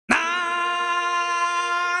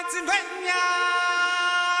Hello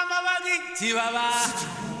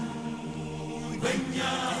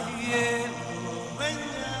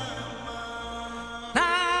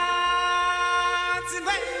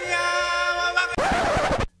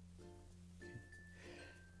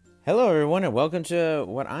everyone and welcome to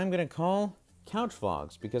what I'm going to call couch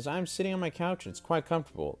vlogs, because I'm sitting on my couch and it's quite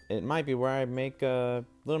comfortable. It might be where I make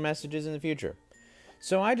little messages in the future.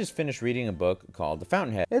 So I just finished reading a book called The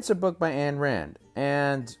Fountainhead. It's a book by Rant,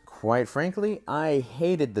 and quite frankly, I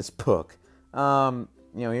hated this book.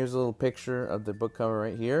 Here's a little picture of the book cover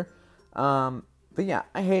right here. But yeah,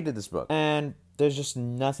 I hated this book, and there's just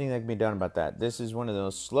nothing that can be done about that. This is one of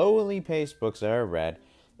those slowly paced books that I read.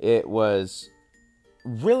 It was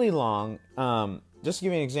really long. Just to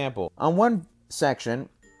give you an example, on one section,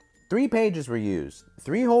 3 pages were used.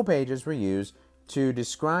 3 whole pages were used to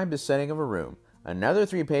describe the setting of a room. Another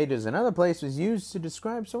 3 pages, another place was used to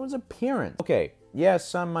describe someone's appearance. Okay, yes,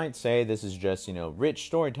 some might say this is just, rich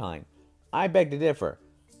storytelling. I beg to differ.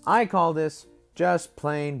 I call this just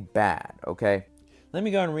plain bad, okay? Let me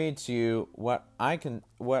go and read to you what I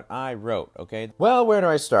wrote, okay? Well, where do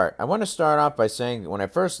I start? I want to start off by saying that when I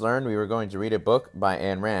first learned we were going to read a book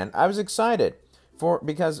by Rant, I was excited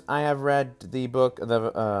because I have read the book,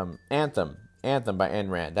 the Anthem by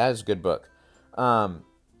Rant. That is a good book.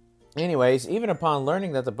 Anyways, even upon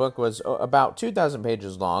learning that the book was about 2,000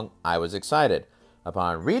 pages long, I was excited.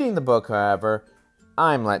 Upon reading the book, however,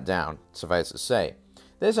 I'm let down, suffice to say.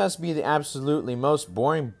 This has to be the absolutely most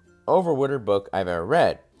boring, overworded book I've ever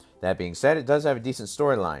read. That being said, it does have a decent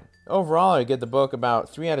storyline. Overall, I give the book about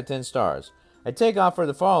 3 out of 10 stars. I take off for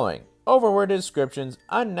the following: overworded descriptions,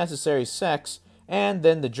 unnecessary sex, and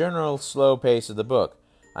then the general slow pace of the book.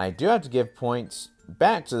 I do have to give points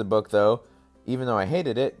back to the book though, even though I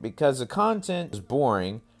hated it, because the content was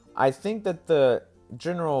boring. I think that the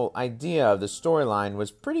general idea of the storyline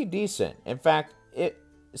was pretty decent. In fact,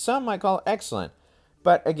 some might call it excellent.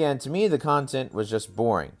 But again, to me, the content was just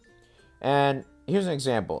boring. And here's an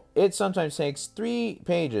example. It sometimes takes 3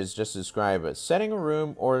 pages just to describe a setting, a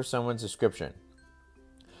room, or someone's description.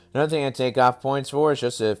 Another thing I take off points for is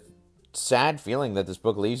just a sad feeling that this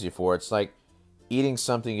book leaves you for. It's like eating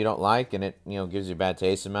something you don't like and it, gives you a bad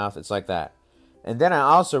taste in the mouth. It's like that. And then I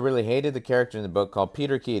also really hated the character in the book called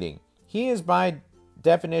Peter Keating. He is by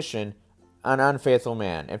definition an unfaithful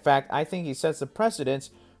man. In fact, I think he sets the precedence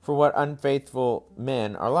for what unfaithful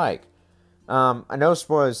men are like. No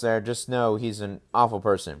spoilers there, just know he's an awful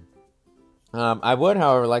person. I would,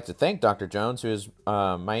 however, like to thank Dr. Jones, who is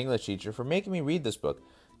my English teacher, for making me read this book.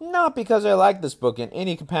 Not because I like this book in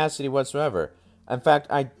any capacity whatsoever. In fact,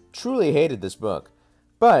 I truly hated this book.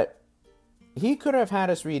 But he could have had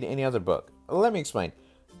us read any other book. Let me explain.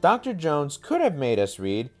 Dr. Jones could have made us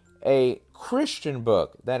read a Christian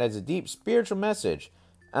book that has a deep spiritual message.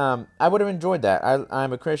 I would have enjoyed that.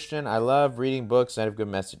 I'm a Christian. I love reading books that have good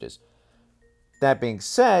messages. That being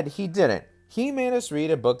said, he didn't. He made us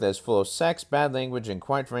read a book that's full of sex, bad language, and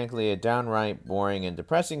quite frankly, a downright boring and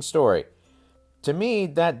depressing story. To me,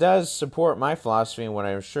 that does support my philosophy and what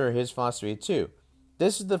I'm sure his philosophy too.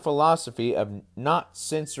 This is the philosophy of not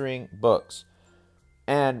censoring books.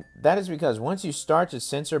 And that is because once you start to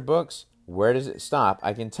censor books, where does it stop?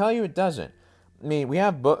 I can tell you it doesn't. I mean, we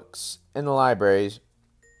have books in the libraries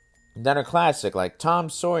that are classic, like Tom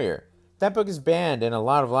Sawyer. That book is banned in a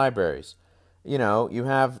lot of libraries. You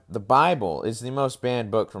have the Bible is the most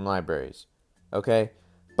banned book from libraries. Okay?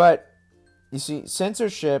 But, you see,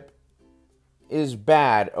 censorship is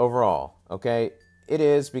bad overall. Okay? It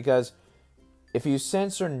is, because if you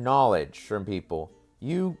censor knowledge from people,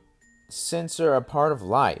 you censor a part of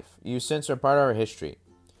life. You censor a part of our history.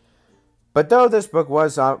 But though this book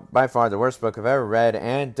was by far the worst book I've ever read,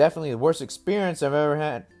 and definitely the worst experience I've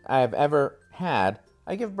ever had,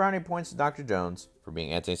 I give brownie points to Dr. Jones for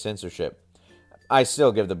being anti-censorship. I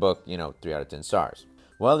still give the book, 3 out of 10 stars.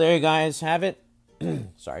 Well, there you guys have it.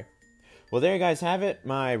 Sorry. Well, there you guys have it,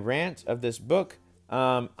 my rant of this book.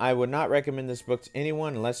 I would not recommend this book to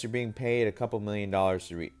anyone unless you're being paid a couple $1 million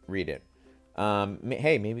to read it.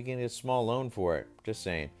 Hey, maybe get a small loan for it. Just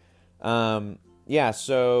saying. Yeah,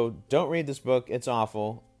 so don't read this book. It's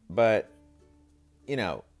awful. But,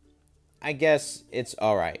 I guess it's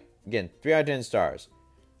alright. Again, 3 out of 10 stars.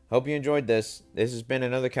 Hope you enjoyed this. This has been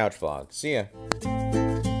another couch vlog. See ya.